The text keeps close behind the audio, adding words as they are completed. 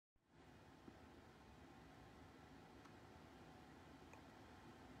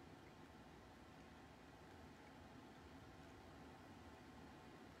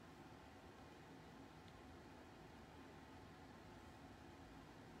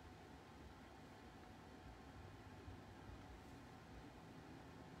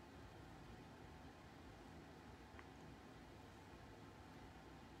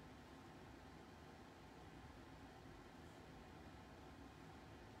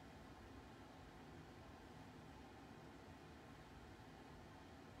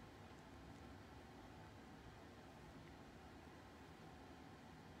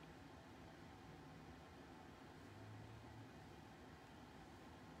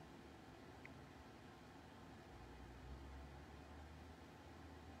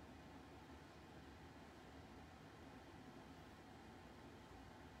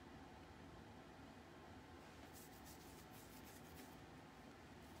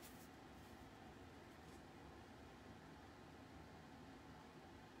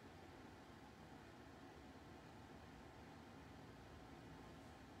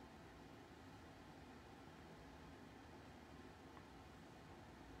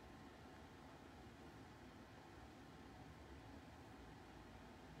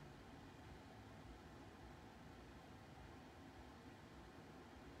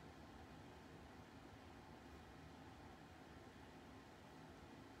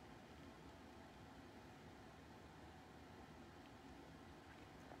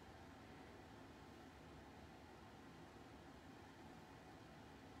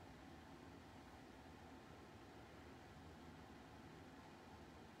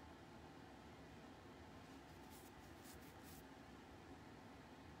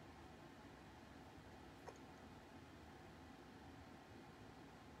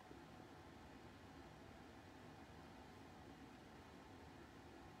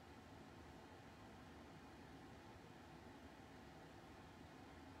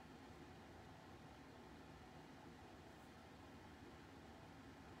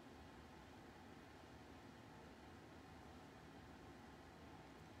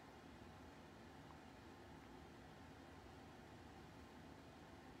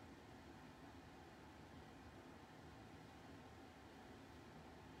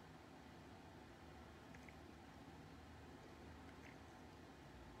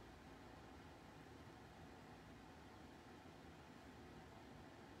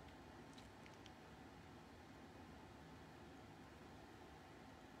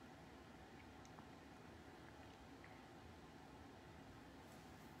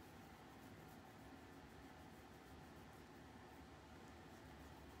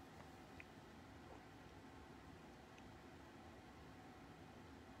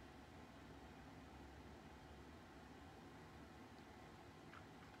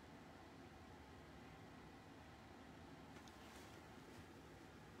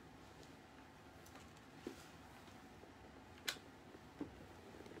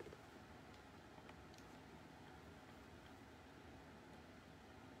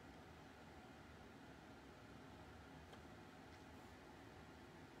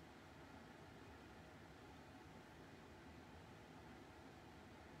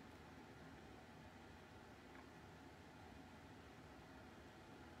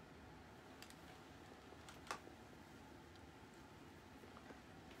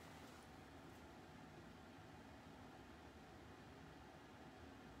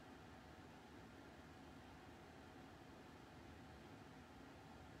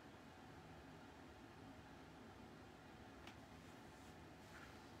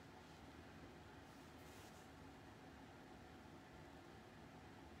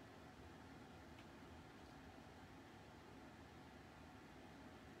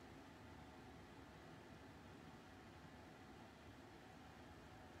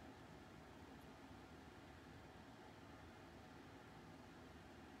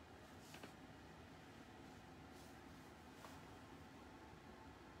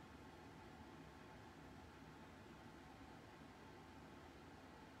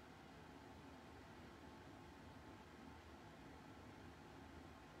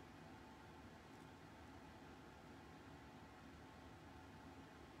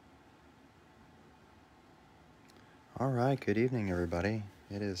All right, good evening, everybody.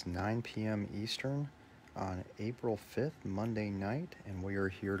 It is 9 p.m. Eastern on April 5th, Monday night, and we are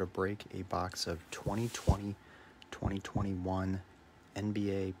here to break a box of 2020-2021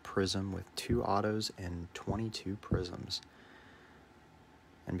 NBA Prizm with 2 autos and 22 Prizms.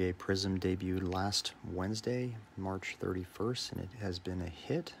 NBA Prizm debuted last Wednesday, March 31st, and it has been a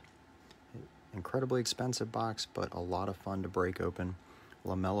hit. Incredibly expensive box, but a lot of fun to break open.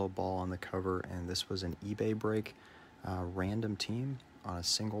 LaMelo Ball on the cover, and this was an eBay break. Random team on a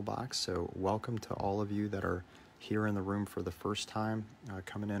single box. So welcome to all of you that are here in the room for the first time,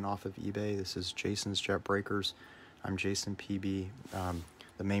 coming in off of eBay. This is Jason's Jet Breakers. I'm Jason PB,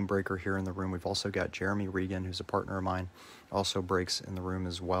 the main breaker here in the room. We've also got Jeremy Regan, who's a partner of mine, also breaks in the room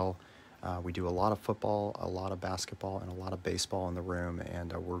as well. We do a lot of football, a lot of basketball, and a lot of baseball in the room,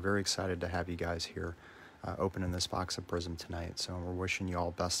 and we're very excited to have you guys here opening this box of Prizm tonight. So we're wishing you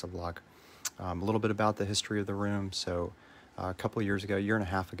all best of luck. A little bit about the history of the room. So a couple of years ago, a year and a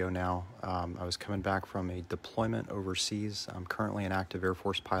half ago now, I was coming back from a deployment overseas. I'm currently an active Air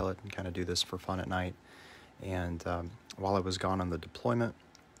Force pilot and kind of do this for fun at night. And while I was gone on the deployment,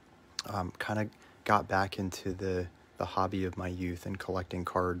 kind of got back into the hobby of my youth and collecting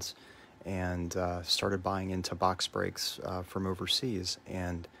cards, and started buying into box breaks from overseas.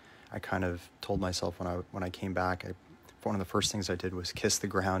 And I kind of told myself when I came back, one of the first things I did was kiss the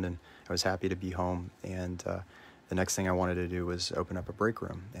ground, and I was happy to be home. And the next thing I wanted to do was open up a break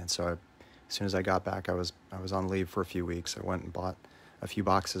room. And so as soon as I got back, I was on leave for a few weeks. I went and bought a few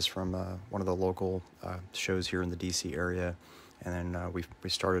boxes from one of the local shows here in the DC area, and then we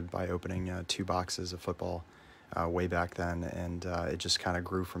started by opening 2 boxes of football way back then, and it just kind of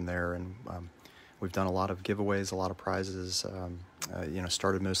grew from there. And we've done a lot of giveaways, a lot of prizes.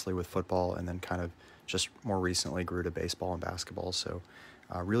 Started mostly with football, and then kind of just more recently grew to baseball and basketball. So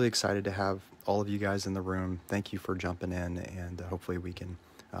really excited to have all of you guys in the room. Thank you for jumping in, and hopefully we can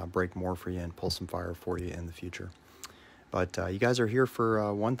break more for you and pull some fire for you in the future. But you guys are here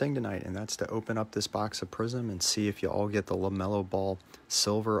for one thing tonight, and that's to open up this box of Prizm and see if you all get the LaMelo Ball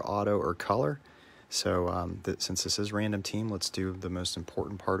silver, auto, or color. So since this is random team, let's do the most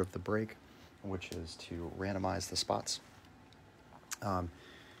important part of the break, which is to randomize the spots.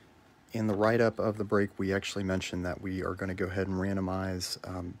 In the write-up of the break, we actually mentioned that we are going to go ahead and randomize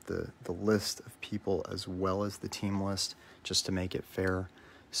the list of people as well as the team list, just to make it fair.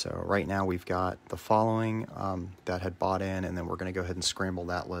 So right now we've got the following that had bought in, and then we're going to go ahead and scramble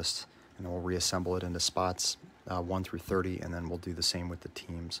that list, and then we'll reassemble it into spots 1 through 30, and then we'll do the same with the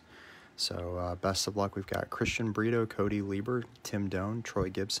teams. So best of luck. We've got Christian Brito, Cody Lieber, Tim Doan, Troy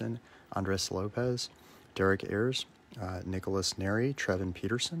Gibson, Andres Lopez, Derek Ayers, Nicholas Neri, Trevin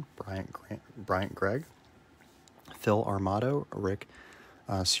Peterson, Bryant Gregg, Phil Armato, Rick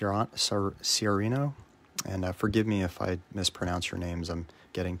Ciarino, and forgive me if I mispronounce your names. I'm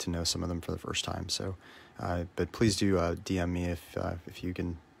getting to know some of them for the first time. So, but please do DM me if you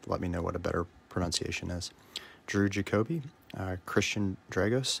can let me know what a better pronunciation is. Drew Jacoby, Christian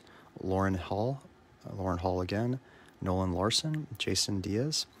Dragos, Lauren Hall again, Nolan Larson, Jason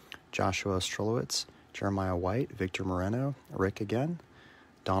Diaz, Joshua Strolowitz, Jeremiah White, Victor Moreno, Rick again,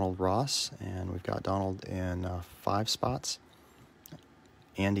 Donald Ross, and we've got Donald in 5 spots,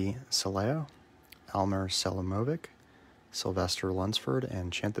 Andy Saleo, Almer Selimovic, Sylvester Lunsford,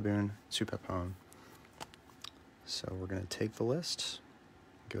 and Chantabun Supapone. So we're going to take the list,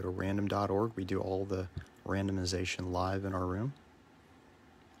 go to random.org. We do all the randomization live in our room.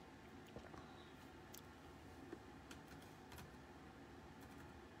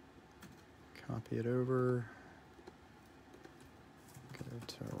 Copy it over, go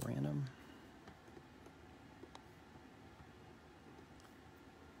to random.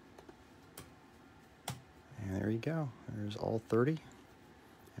 And there you go. There's all 30. And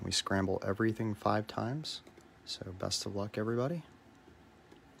we scramble everything 5 times. So best of luck, everybody.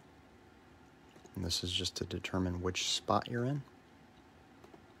 And this is just to determine which spot you're in.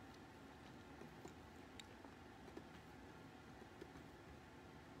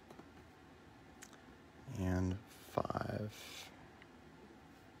 And 5.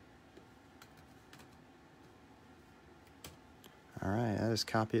 All right, that is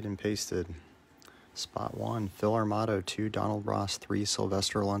copied and pasted. Spot 1, Phil Armato. 2, Donald Ross. 3,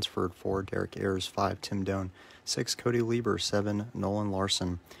 Sylvester Lunsford. 4, Derek Ayers. 5, Tim Doan. 6, Cody Lieber. 7, Nolan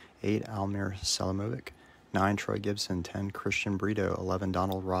Larson. 8, Almir Selimovic. 9, Troy Gibson. 10, Christian Brito. 11,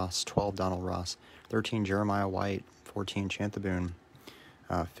 Donald Ross. 12, Donald Ross. 13, Jeremiah White. 14, Chantabun.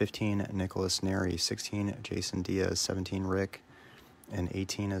 15, Nicholas Neri. 16, Jason Diaz. 17, Rick. And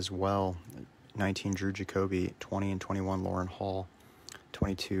 18 as well. 19, Drew Jacoby. 20 and 21, Lauren Hall.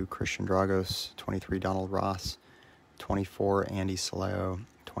 22, Christian Dragos. 23, Donald Ross. 24, Andy Saleo.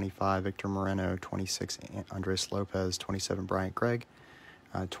 25, Victor Moreno. 26, Andres Lopez. 27, Bryant Gregg.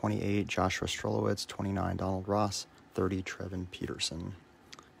 28, Joshua Strolowitz. 29, Donald Ross. 30, Trevin Peterson.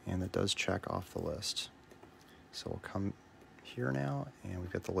 And that does check off the list. So we'll come here now, and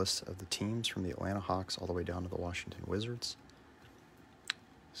we've got the list of the teams from the Atlanta Hawks all the way down to the Washington Wizards.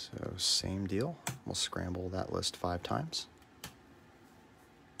 So same deal. We'll scramble that list 5 times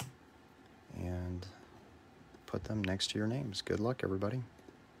and put them next to your names. Good luck, everybody.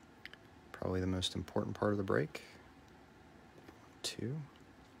 Probably the most important part of the break. 2,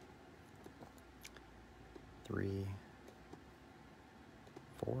 3,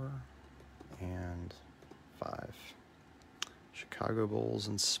 4, and 5. Chicago Bulls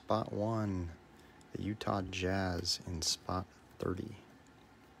in spot 1. The Utah Jazz in spot 30.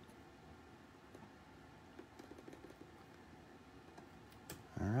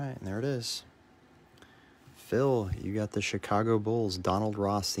 All right, and there it is. Phil, you got the Chicago Bulls, Donald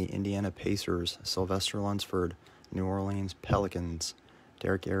Ross, the Indiana Pacers, Sylvester Lunsford, New Orleans Pelicans,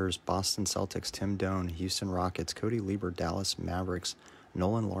 Derek Ayers, Boston Celtics, Tim Doan, Houston Rockets, Cody Lieber, Dallas Mavericks,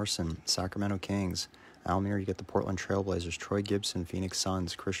 Nolan Larson, Sacramento Kings, Almir, you get the Portland Trailblazers, Troy Gibson, Phoenix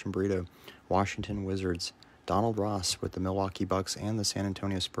Suns, Christian Brito, Washington Wizards, Donald Ross with the Milwaukee Bucks and the San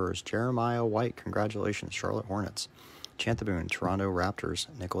Antonio Spurs, Jeremiah White, congratulations, Charlotte Hornets, Chantaboon, Toronto Raptors,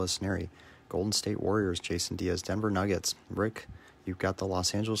 Nicholas Neri, Golden State Warriors, Jason Diaz, Denver Nuggets, Rick, you've got the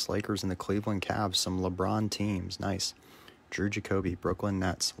Los Angeles Lakers and the Cleveland Cavs, some LeBron teams, nice, Drew Jacoby, Brooklyn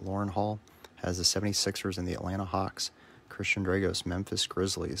Nets, Lauren Hall has the 76ers and the Atlanta Hawks, Christian Dragos, Memphis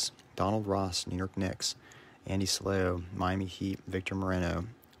Grizzlies, Donald Ross, New York Knicks, Andy Saleo, Miami Heat, Victor Moreno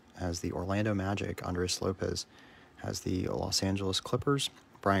has the Orlando Magic, Andres Lopez has the Los Angeles Clippers,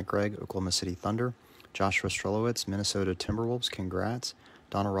 Bryant Gregg, Oklahoma City Thunder, Joshua Strolowitz, Minnesota Timberwolves, congrats,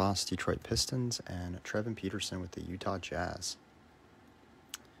 Donald Ross, Detroit Pistons, and Trevin Peterson with the Utah Jazz.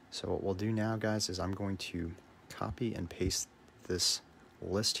 So what we'll do now, guys, is I'm going to copy and paste this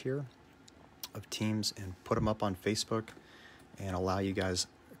list here of teams and put them up on Facebook and allow you guys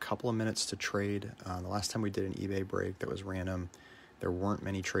a couple of minutes to trade. The last time we did an eBay break that was random, there weren't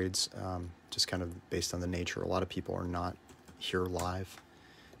many trades, just kind of based on the nature. A lot of people are not here live.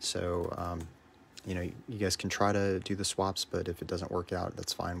 So, you know, you guys can try to do the swaps, but if it doesn't work out,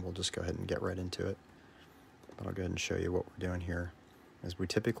 that's fine. We'll just go ahead and get right into it. But I'll go ahead and show you what we're doing here. As we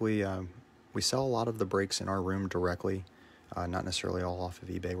typically, we sell a lot of the breaks in our room directly, not necessarily all off of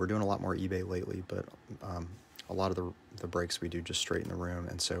eBay. We're doing a lot more eBay lately, but a lot of the breaks we do just straight in the room.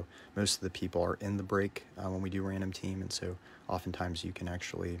 And so most of the people are in the break when we do random team. And so oftentimes you can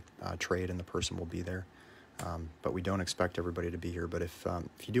actually trade and the person will be there. But we don't expect everybody to be here. But if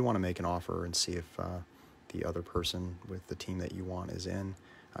you do want to make an offer and see if the other person with the team that you want is in,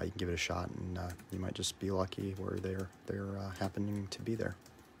 you can give it a shot, and you might just be lucky where they're happening to be there,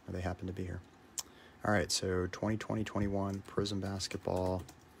 or they happen to be here. All right, so 2020-21 Prizm basketball.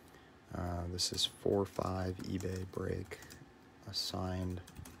 This is 4-5 eBay break, assigned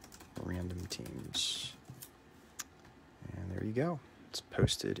random teams, and there you go. It's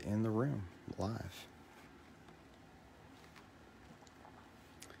posted in the room live.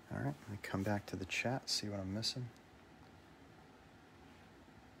 All right, let me come back to the chat, see what I'm missing.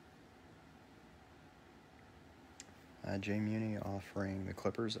 Jay Muni offering the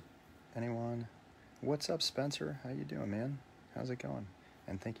Clippers. Anyone? What's up, Spencer? How you doing, man? How's it going?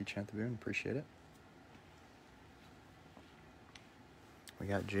 And thank you, Chantaboon. Appreciate it. We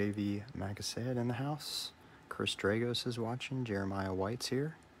got JV Magased in the house. Chris Dragos is watching. Jeremiah White's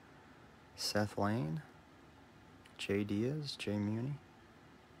here. Seth Lane. Jay Diaz. Jay Muni.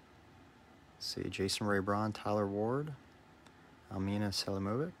 Let's see, Jason Ray Braun, Tyler Ward. Almina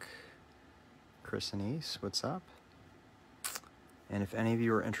Selimovic. Chris Anise, what's up? And if any of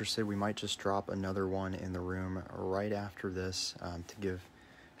you are interested, we might just drop another one in the room right after this to give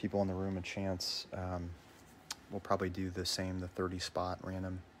people in the room a chance. We'll probably do the same, the 30 spot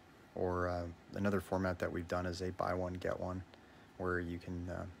random, or another format that we've done is a buy one, get one, where you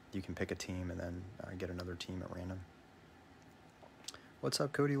can pick a team and then get another team at random. What's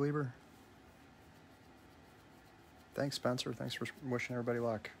up, Cody Lieber? Thanks, Spencer. Thanks for wishing everybody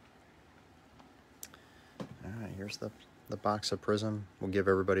luck. All right, here's the box of Prizm. We'll give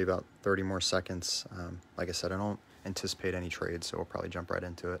everybody about 30 more seconds. Like I said, I don't anticipate any trades, so we'll probably jump right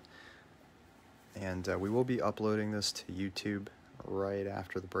into it. And we will be uploading this to YouTube right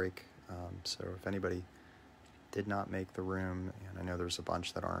after the break. So if anybody did not make the room, and I know there's a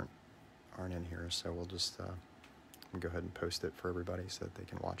bunch that aren't in here, so we'll just go ahead and post it for everybody so that they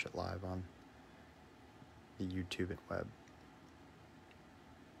can watch it live on the YouTube and web.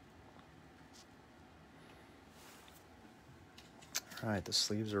 All right, the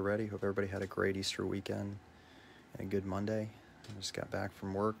sleeves are ready. Hope everybody had a great Easter weekend and a good Monday. I just got back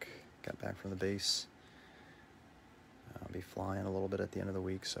from work, got back from the base. I'll be flying a little bit at the end of the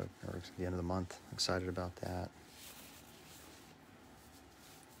week, or at the end of the month. Excited about that.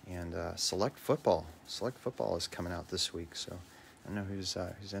 And Select Football is coming out this week, so I don't know who's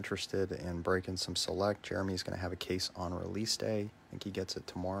interested in breaking some Select. Jeremy's going to have a case on release day. I think he gets it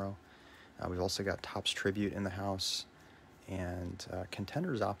tomorrow. We've also got Topps Tribute in the house, and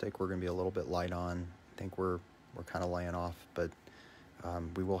Contenders Optic we're going to be a little bit light on. I think we're kind of laying off, but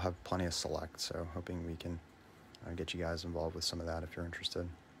we will have plenty of Select, so hoping we can get you guys involved with some of that if you're interested.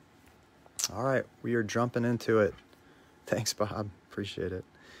 All right, we are jumping into it. Thanks, Bob. Appreciate it.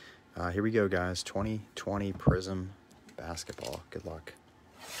 Here we go, guys. 2020 Prizm basketball. Good luck.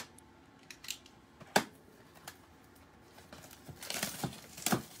 There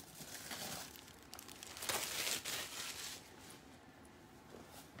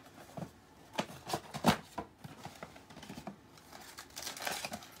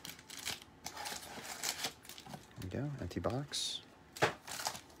we go. Empty box. All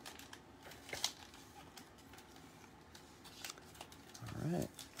right.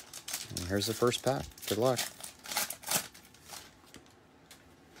 And here's the first pack. Good luck.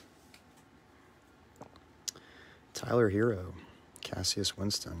 Tyler Hero, Cassius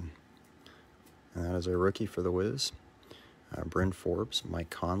Winston. And that is a rookie for the Wiz. Bryn Forbes, Mike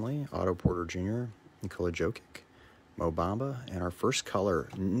Conley, Otto Porter Jr., Nikola Jokic, Mo Bamba, and our first color.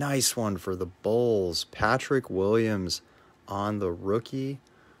 Nice one for the Bulls. Patrick Williams on the rookie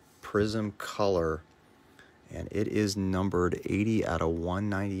Prizm color. And it is numbered 80 out of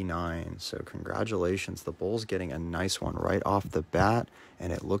 199. So congratulations. The Bulls getting a nice one right off the bat.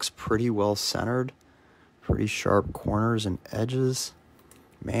 And it looks pretty well centered. Pretty sharp corners and edges.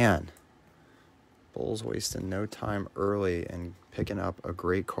 Man, Bulls wasting no time early and picking up a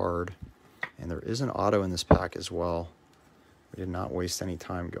great card. And there is an auto in this pack as well. We did not waste any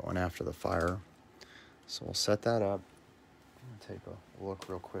time going after the fire. So we'll set that up. Take a look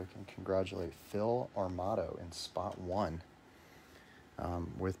real quick and congratulate Phil Armato in spot 1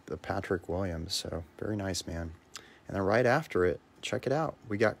 with the Patrick Williams. So very nice, man. And then right after it, check it out.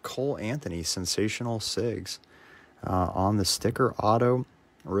 We got Cole Anthony, Sensational Sigs, on the sticker auto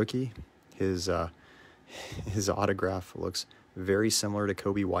rookie. His autograph looks very similar to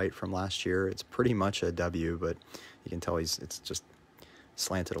Kobe White from last year. It's pretty much a W, but you can tell it's just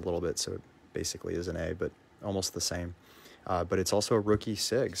slanted a little bit, so it basically is an A, but almost the same. But it's also a rookie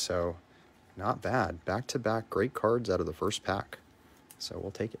SIG, so not bad. Back-to-back great cards out of the first pack. So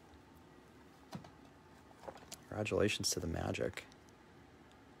we'll take it. Congratulations to the Magic.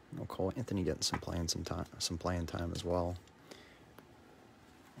 Cole Anthony getting some playing time as well.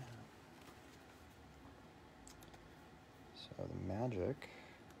 So the Magic.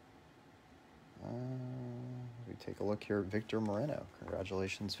 We take a look here at Victor Moreno.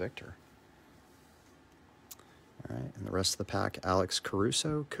 Congratulations, Victor. All right, and the rest of the pack, Alex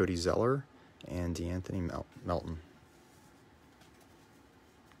Caruso, Cody Zeller, and DeAnthony Melton.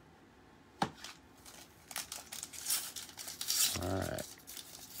 All right.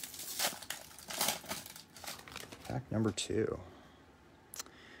 Pack number 2.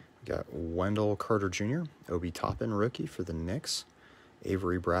 We got Wendell Carter Jr., Obi Toppin rookie for the Knicks,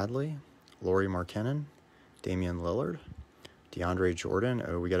 Avery Bradley, Lauri Markkanen, Damian Lillard, DeAndre Jordan.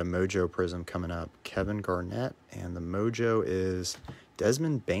 Oh, we got a Mojo Prizm coming up. Kevin Garnett, and the Mojo is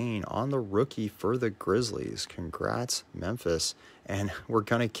Desmond Bane on the rookie for the Grizzlies. Congrats, Memphis. And we're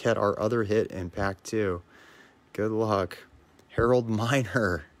going to get our other hit in pack 2. Good luck. Harold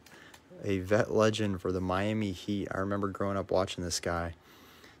Miner, a vet legend for the Miami Heat. I remember growing up watching this guy.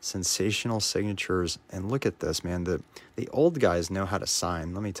 Sensational signatures. And look at this, man. The old guys know how to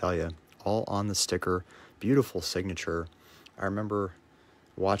sign, let me tell you. All on the sticker. Beautiful signature. I remember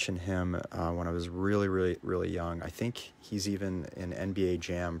watching him when I was really, really, really young. I think he's even in NBA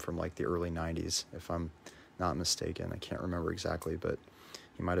Jam from like the early 90s, if I'm not mistaken. I can't remember exactly, but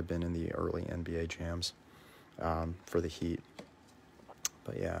he might have been in the early NBA Jams for the Heat.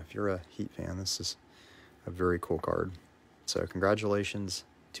 But yeah, if you're a Heat fan, this is a very cool card. So congratulations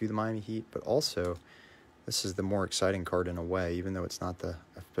to the Miami Heat, but also this is the more exciting card in a way, even though it's not the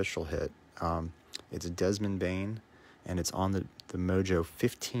official hit. It's Desmond Bane, and it's on the Mojo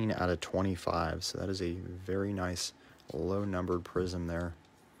 15 out of 25. So that is a very nice low-numbered Prizm there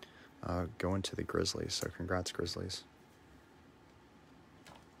going to the Grizzlies. So congrats, Grizzlies.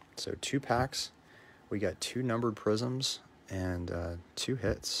 So 2 packs. We got 2 numbered Prizms and 2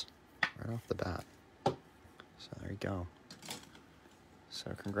 hits right off the bat. So there you go.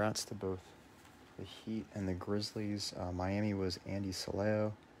 So congrats to both the Heat and the Grizzlies. Miami was Andy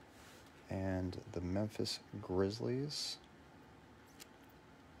Saleo, and the Memphis Grizzlies,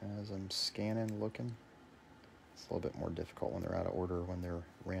 as I'm scanning, looking, it's a little bit more difficult when they're out of order, when they're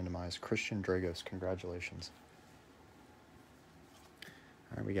randomized. Christian Dragos, congratulations.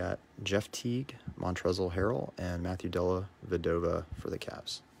 All right, we got Jeff Teague, Montrezl Harrell, and Matthew Della Vedova for the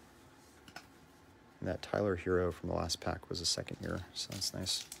Cavs. And that Tyler Hero from the last pack was a second year, so that's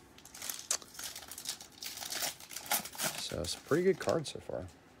nice. So some pretty good cards so far.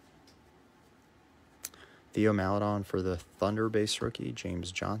 Theo Maledon for the Thunder base rookie,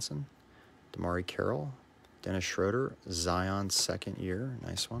 James Johnson. Damari Carroll, Dennis Schroeder, Zion's second year,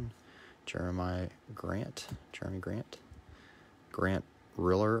 nice one. Jeremy Grant. Grant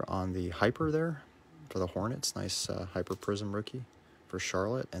Riller on the Hyper there for the Hornets, nice Hyper Prizm rookie for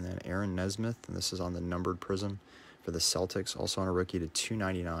Charlotte. And then Aaron Nesmith, and this is on the numbered Prizm for the Celtics, also on a rookie to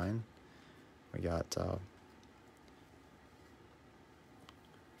 299. We got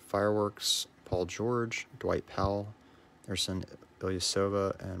Fireworks, Paul George, Dwight Powell, Ersan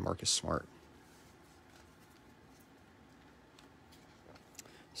Ilyasova, and Marcus Smart.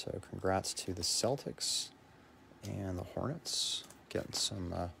 So congrats to the Celtics and the Hornets, getting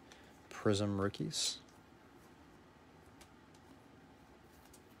some Prizm rookies.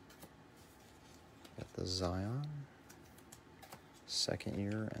 Got the Zion, second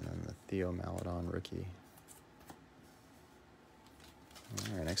year, and then the Theo Maledon rookie.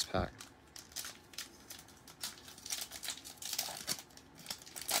 All right, next pack.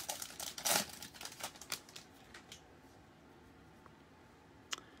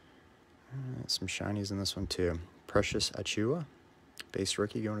 All right, some shinies in this one too. Precious Achiuwa, base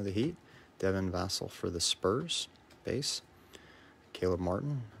rookie going to the Heat. Devin Vassell for the Spurs, base. Caleb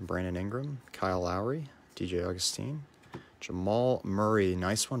Martin, Brandon Ingram, Kyle Lowry, DJ Augustine. Jamal Murray,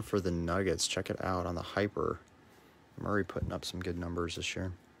 nice one for the Nuggets. Check it out on the Hyper. Murray putting up some good numbers this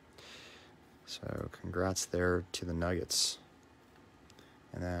year. So congrats there to the Nuggets.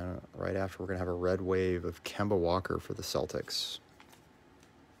 And then right after, we're going to have a red wave of Kemba Walker for the Celtics.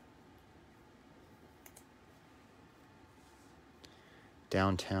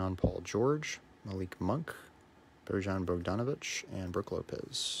 Downtown Paul George, Malik Monk, Bojan Bogdanovic, and Brook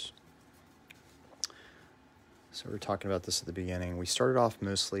Lopez. So we were talking about this at the beginning. We started off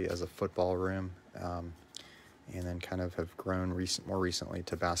mostly as a football room, and then kind of have grown more recently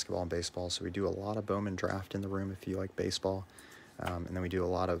to basketball and baseball. So we do a lot of Bowman Draft in the room if you like baseball. And then we do a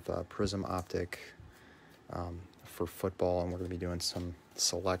lot of Prizm Optic for football, and we're going to be doing some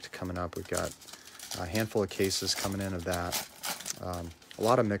Select coming up. We've got a handful of cases coming in of that. A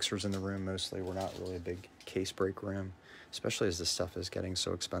lot of mixers in the room mostly. We're not really a big case break room, especially as this stuff is getting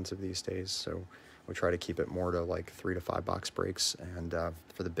so expensive these days. So we try to keep it more to like 3 to 5 box breaks, and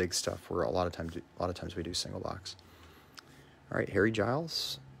for the big stuff, a lot of times we do single box. All right, Harry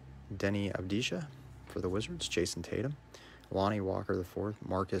Giles, Denny Avdija for the Wizards, Jason Tatum, Lonnie Walker IV,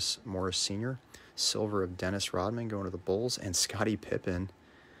 Marcus Morris Sr., silver of Dennis Rodman going to the Bulls, and Scottie Pippen,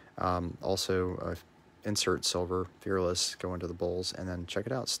 also insert silver, Fearless going to the Bulls. And then check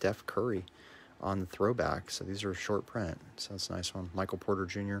it out, Steph Curry on the throwback. So these are short print, so that's a nice one. Michael Porter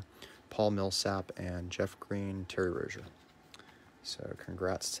Jr., Paul Millsap, and Jeff Green, Terry Rozier. So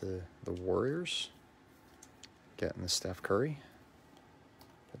congrats to the Warriors getting the Steph Curry.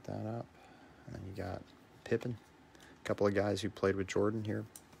 Put that up. And then you got Pippen. A couple of guys who played with Jordan here.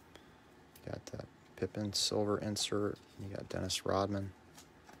 You got Pippen, silver insert. You got Dennis Rodman,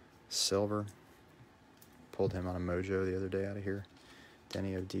 silver. Pulled him on a mojo the other day out of here.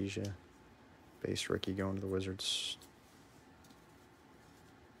 Denny Avdija, base rookie going to the Wizards.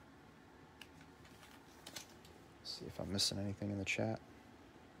 See if I'm missing anything in the chat.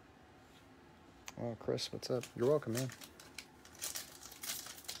 Well, Chris, what's up? You're welcome, man.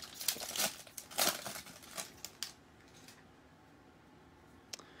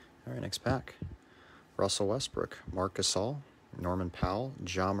 All right, next pack. Russell Westbrook, Marc Gasol, Norman Powell,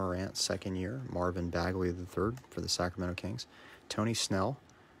 Ja Morant, second year, Marvin Bagley III for the Sacramento Kings, Tony Snell,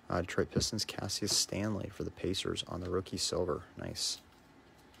 Detroit Pistons, Cassius Stanley for the Pacers on the rookie silver. Nice.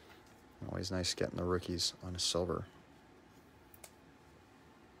 Always nice getting the rookies on a silver.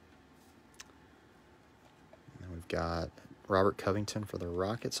 And then we've got Robert Covington for the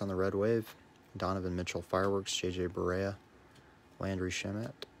Rockets on the red wave, Donovan Mitchell Fireworks, JJ Barea, Landry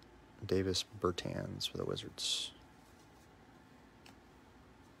Shamet, Davis Bertans for the Wizards.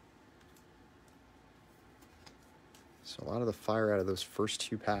 So a lot of the fire out of those first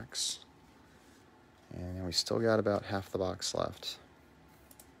 2 packs. And we still got about half the box left.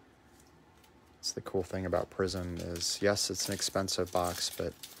 That's the cool thing about Prizm is, yes, it's an expensive box,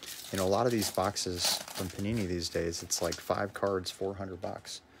 but you know, a lot of these boxes from Panini these days, it's like 5 cards,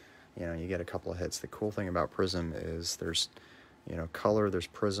 $400. You know, you get a couple of hits. The cool thing about Prizm is there's, you know, color, there's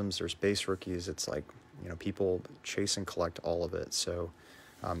prisms, there's base rookies. It's like, you know, people chase and collect all of it. So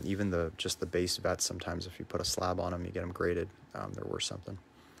even just the base bets, sometimes if you put a slab on them, you get them graded. They're worth something.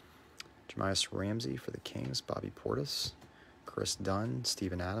 Jamias Ramsey for the Kings, Bobby Portis, Chris Dunn,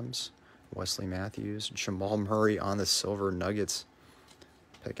 Steven Adams, Wesley Matthews, Jamal Murray on the silver Nuggets.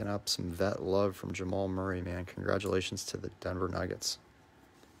 Picking up some vet love from Jamal Murray, man. Congratulations to the Denver Nuggets.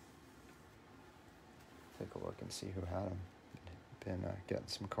 Take a look and see who had him. Been getting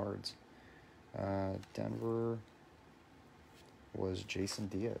some cards. Denver was Jason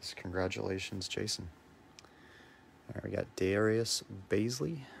Diaz. Congratulations, Jason. All right, we got Darius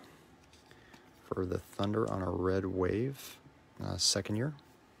Baisley for the Thunder on a red wave, second year.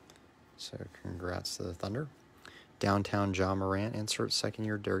 So congrats to the Thunder. Downtown John Morant insert, second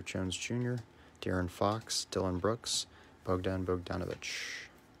year. Derek Jones Jr., De'Aaron Fox, Dylan Brooks, Bogdan Bogdanovic.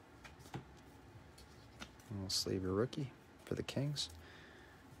 We'll sleeve your rookie for the Kings.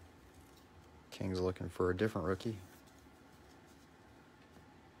 Kings looking for a different rookie.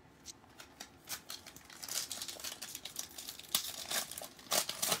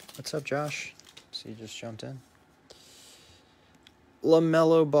 What's up, Josh? See, you just jumped in.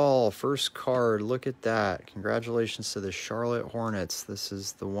 LaMelo Ball, first card. Look at that. Congratulations to the Charlotte Hornets. This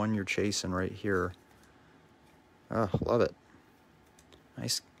is the one you're chasing right here. Oh, love it.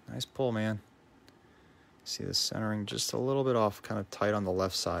 Nice pull, man. See the centering just a little bit off, kind of tight on the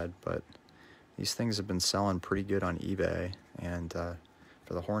left side, but these things have been selling pretty good on eBay, and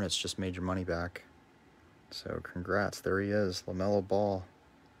for the Hornets, just made your money back. So congrats. There he is, LaMelo Ball,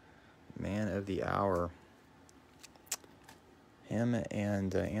 man of the hour. Him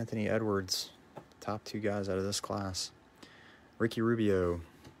and Anthony Edwards, top 2 guys out of this class. Ricky Rubio,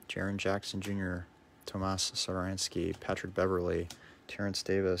 Jaren Jackson Jr., Tomas Saransky, Patrick Beverley, Terrence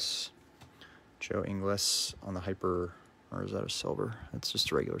Davis, Joe Ingles on the hyper, or is that a silver? It's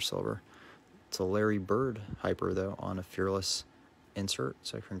just a regular silver. It's a Larry Bird hyper, though, on a Fearless insert.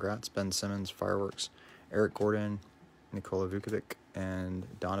 So congrats, Ben Simmons, Fireworks, Eric Gordon, Nikola Vukovic, and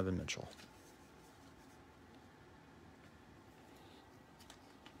Donovan Mitchell.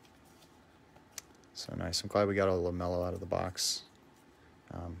 So nice. I'm glad we got a LaMelo out of the box.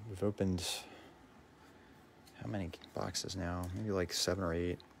 We've opened, how many boxes now? Maybe like 7 or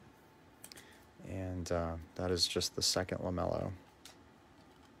 8. And that is just the second LaMelo.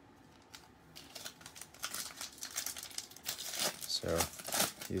 So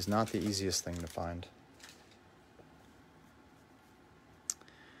he's not the easiest thing to find.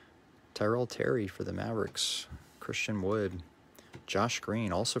 Tyrell Terry for the Mavericks. Christian Wood. Josh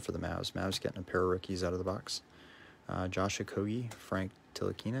Green, also for the Mavs. Mavs getting a pair of rookies out of the box. Josh Okogie, Frank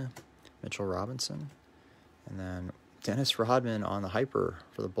Tilikina, Mitchell Robinson. And then Dennis Rodman on the hyper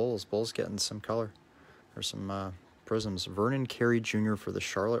for the Bulls. Bulls getting some color. There's some prisms. Vernon Carey Jr. for the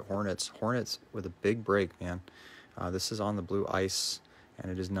Charlotte Hornets. Hornets with a big break, man. This is on the blue ice,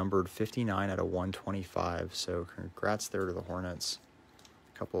 and it is numbered 59 out of 125. So congrats there to the Hornets.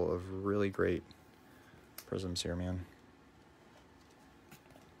 A couple of really great prisms here, man.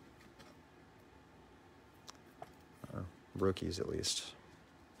 Or rookies, at least.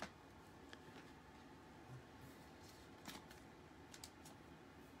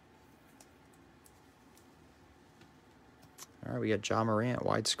 All right, we got Ja Morant,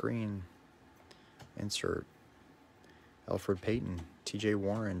 widescreen insert. Elfrid Payton, TJ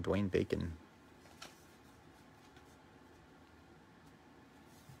Warren, Dwayne Bacon.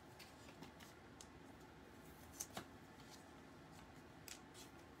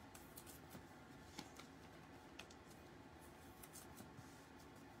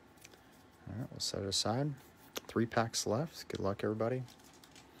 All right, we'll set it aside. 3 packs left. Good luck, everybody.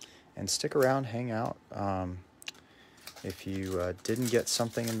 And stick around, hang out. If you didn't get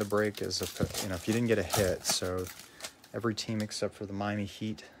something in the break, if you didn't get a hit, so every team except for the Miami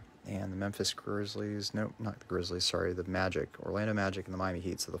Heat and the Memphis Grizzlies, no, not the Grizzlies, sorry, the Magic, Orlando Magic and the Miami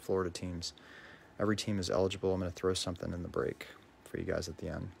Heat, so the Florida teams, every team is eligible. I'm going to throw something in the break for you guys at the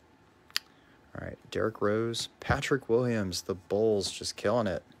end. All right, Derrick Rose, Patrick Williams, the Bulls just killing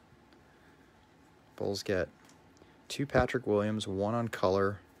it. Bulls get 2 Patrick Williams, 1 on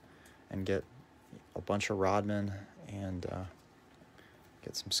color, and get a bunch of Rodman and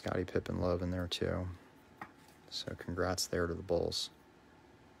get some Scottie Pippen love in there too. So congrats there to the Bulls.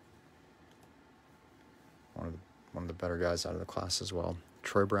 One of the better guys out of the class as well.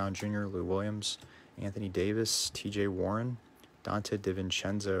 Troy Brown Jr., Lou Williams, Anthony Davis, TJ Warren, Dante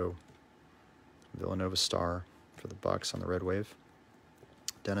DiVincenzo. Villanova star for the Bucks on the red wave.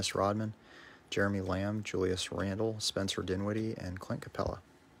 Dennis Rodman, Jeremy Lamb, Julius Randle, Spencer Dinwiddie, and Clint Capella.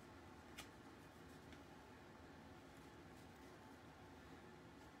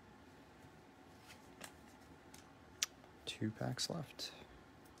 Two packs left.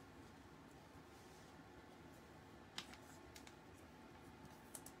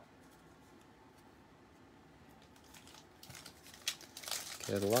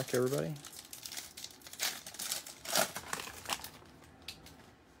 Good luck, everybody.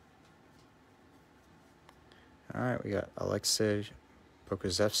 All right, we got Alexei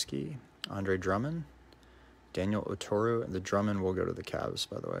Pokusevsky, Andre Drummond, Daniel Oturu, and the Drummond will go to the Cavs,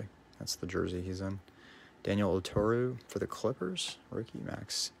 by the way. That's the jersey he's in. Daniel Oturu for the Clippers, rookie.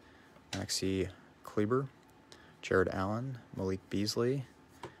 Maxi Kleber, Jared Allen, Malik Beasley,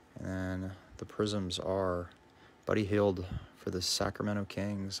 and then the Prizms are Buddy Hield for the Sacramento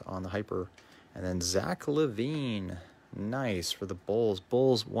Kings on the Hyper, and then Zach LaVine, nice, for the Bulls.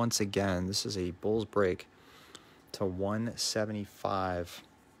 Bulls once again. This is a Bulls break to 175.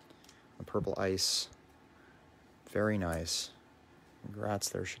 The purple ice, very nice. Congrats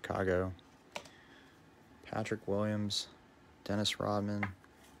there, Chicago. Patrick Williams, Dennis Rodman,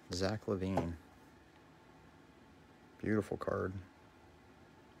 Zach LaVine. Beautiful card.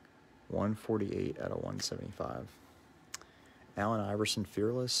 148 out of 175. Allen Iverson,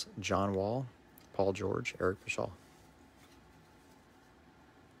 Fearless, John Wall, Paul George, Eric Paschal.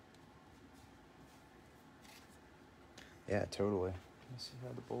 Yeah, totally. Let's see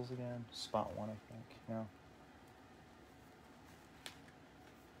how the Bulls again. Spot 1, I think. No.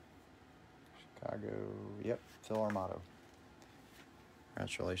 Chicago. Yep, Phil Armato.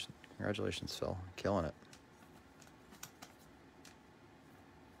 Congratulations, Phil. Killing it.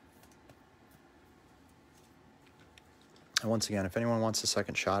 And once again, if anyone wants a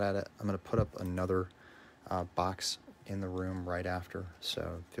second shot at it, I'm going to put up another box in the room right after.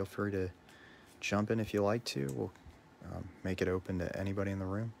 So feel free to jump in if you like to. We'll make it open to anybody in the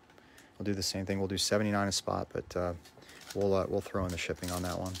room. We'll do the same thing. We'll do 79 a spot, but we'll throw in the shipping on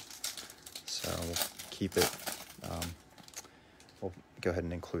that one. So we'll keep it. We'll go ahead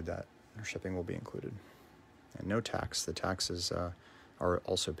and include that. Our shipping will be included. And no tax. The taxes are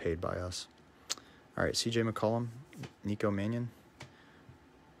also paid by us. All right, CJ McCollum, Nico Mannion,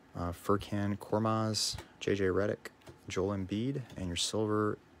 Furkan Korkmaz, JJ Redick, Joel Embiid, and your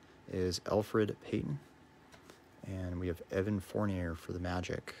silver is Elfrid Payton. And we have Evan Fournier for the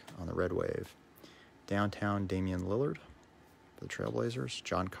Magic on the red wave. Downtown Damian Lillard for the Trailblazers,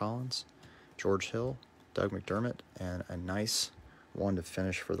 John Collins, George Hill, Doug McDermott, and a nice one to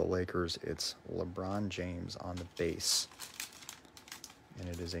finish for the Lakers. It's LeBron James on the base. And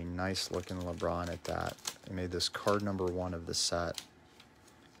it is a nice looking LeBron at that. They made this card number 1 of the set.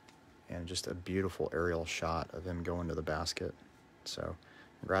 And just a beautiful aerial shot of him going to the basket. So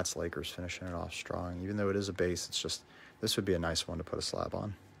congrats Lakers finishing it off strong. Even though it is a base, it's just, this would be a nice one to put a slab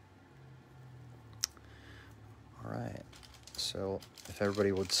on. All right. So if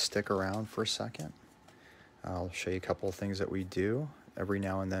everybody would stick around for a second, I'll show you a couple of things that we do. Every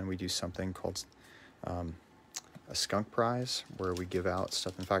now and then we do something called a skunk prize, where we give out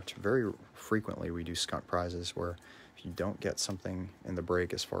stuff. In fact, very frequently we do skunk prizes where if you don't get something in the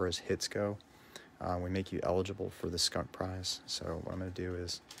break as far as hits go, we make you eligible for the skunk prize. So what I'm going to do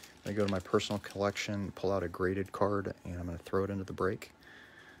is I'm going to go to my personal collection, pull out a graded card, and I'm going to throw it into the break.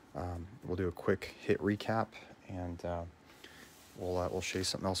 We'll do a quick hit recap, and we'll show you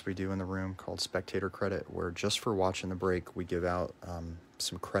something else we do in the room called spectator credit, where just for watching the break, we give out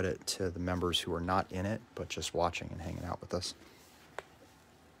some credit to the members who are not in it, but just watching and hanging out with us.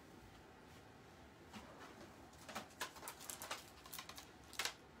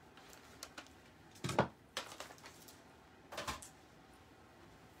 All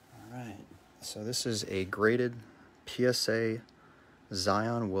right, so this is a graded PSA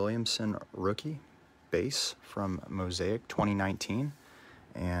Zion Williamson rookie base from Mosaic 2019,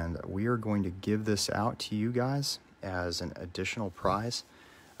 and we are going to give this out to you guys as an additional prize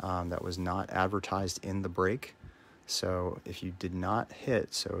that was not advertised in the break. So if you did not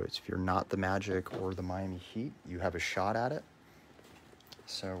hit, so if you're not the Magic or the Miami Heat, you have a shot at it.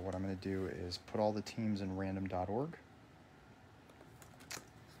 So what I'm going to do is put all the teams in random.org,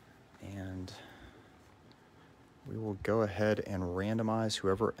 and we will go ahead and randomize.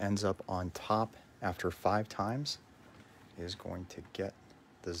 Whoever ends up on top after 5 times is going to get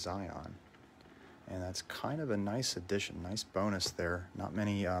the Zion. And that's kind of a nice addition, nice bonus there. Not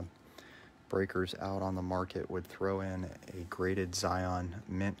many breakers out on the market would throw in a graded Zion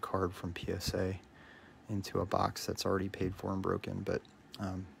mint card from PSA into a box that's already paid for and broken. But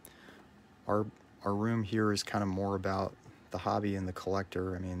our our room here is kind of more about the hobby and the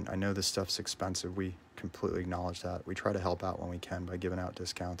collector. I mean, I know this stuff's expensive. We completely acknowledge that. We try to help out when we can by giving out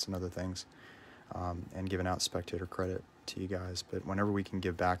discounts and other things, and giving out spectator credit to you guys. But whenever we can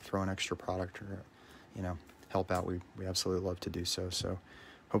give back, throw an extra product, or, you know, help out, we absolutely love to do so. So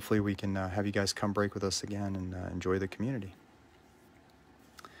hopefully we can have you guys come break with us again and enjoy the community.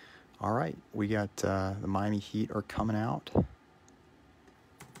 All right, we got the Miami Heat are coming out.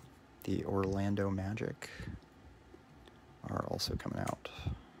 The Orlando Magic are also coming out.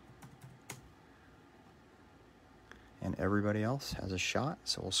 And everybody else has a shot,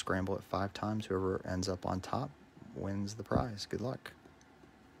 so we'll scramble it 5 times. Whoever ends up on top wins the prize. Good luck.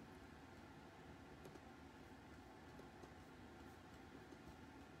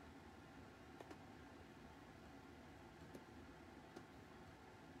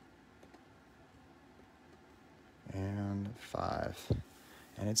 And 5.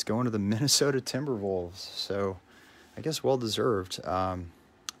 And it's going to the Minnesota Timberwolves. So I guess well-deserved. The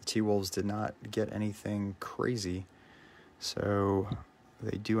T-Wolves did not get anything crazy. So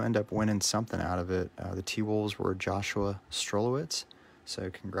they do end up winning something out of it. The T-Wolves were Joshua Strolowitz. So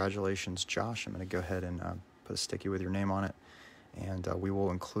congratulations, Josh. I'm going to go ahead and put a sticky with your name on it. And we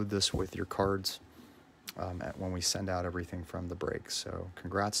will include this with your cards when we send out everything from the break. So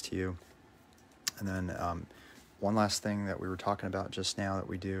congrats to you. And then one last thing that we were talking about just now that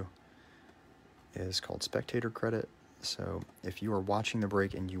we do is called spectator credit. So if you are watching the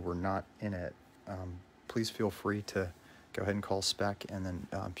break and you were not in it, please feel free to go ahead and call Spec. And then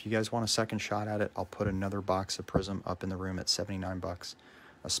if you guys want a second shot at it, I'll put another box of Prizm up in the room at $79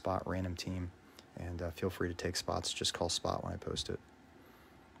 a spot, random team. And feel free to take spots. Just call Spot when I post it.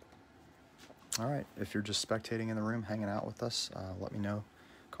 All right, if you're just spectating in the room, hanging out with us, let me know.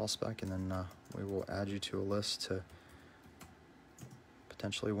 Call Spec, and then we will add you to a list to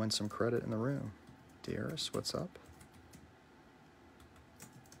potentially win some credit in the room. Darius, what's up?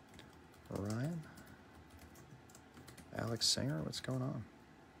 Ryan? Alex Singer, what's going on?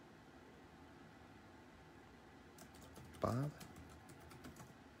 Bob?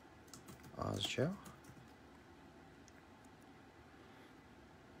 Oz Joe?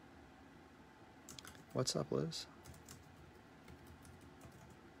 What's up, Liz?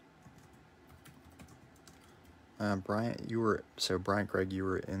 Bryant, Bryant Gregg, you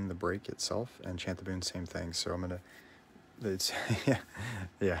were in the break itself, and Chantaboon, same thing. So I'm gonna,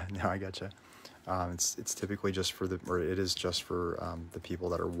 yeah, no, I gotcha. It's typically just for it is just for the people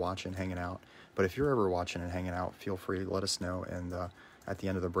that are watching, hanging out. But if you're ever watching and hanging out, feel free, let us know, and at the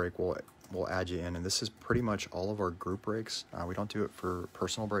end of the break, we'll add you in. And this is pretty much all of our group breaks. We don't do it for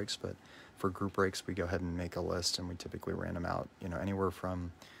personal breaks, but for group breaks, we go ahead and make a list, and we typically random out, anywhere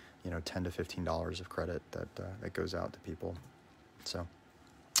from $10 to $15 of credit that goes out to people. So,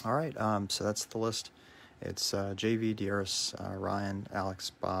 all right, so that's the list. It's JV, Darius, Ryan,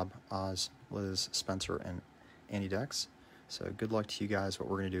 Alex, Bob, Oz, Liz, Spencer, and Andy Dex. So good luck to you guys. What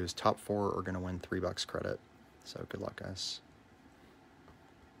we're going to do is top 4 are going to win $3 credit. So good luck, guys.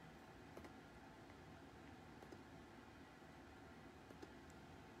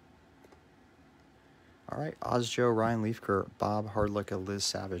 All right, Oz Joe, Ryan Leafker, Bob Hardlicka, Liz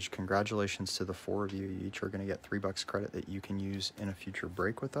Savage. Congratulations to the 4 of you. You each are going to get $3 credit that you can use in a future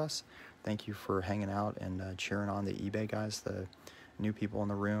break with us. Thank you for hanging out and cheering on the eBay guys, the new people in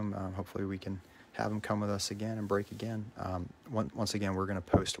the room. Hopefully we can have them come with us again and break again. Once again, we're going to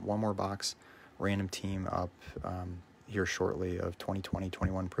post one more box, random team up here shortly of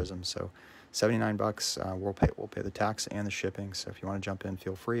 2020-21 Prizm. So $79. We'll pay the tax and the shipping. So if you want to jump in,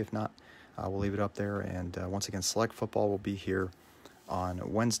 feel free. If not, we'll leave it up there. And once again, Select Football will be here on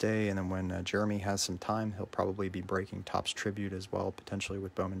Wednesday. And then when Jeremy has some time, he'll probably be breaking Topps Tribute as well, potentially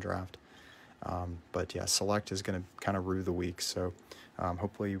with Bowman Draft. But yeah, Select is going to kind of rue the week. So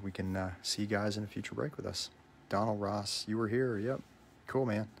hopefully we can see you guys in a future break with us. Donald Ross, you were here. Yep. Cool,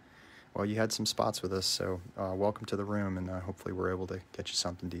 man. Well, you had some spots with us, so welcome to the room, and hopefully we're able to get you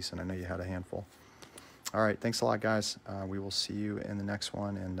something decent. I know you had a handful. All right, thanks a lot, guys. We will see you in the next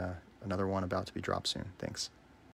one, and another one about to be dropped soon. Thanks.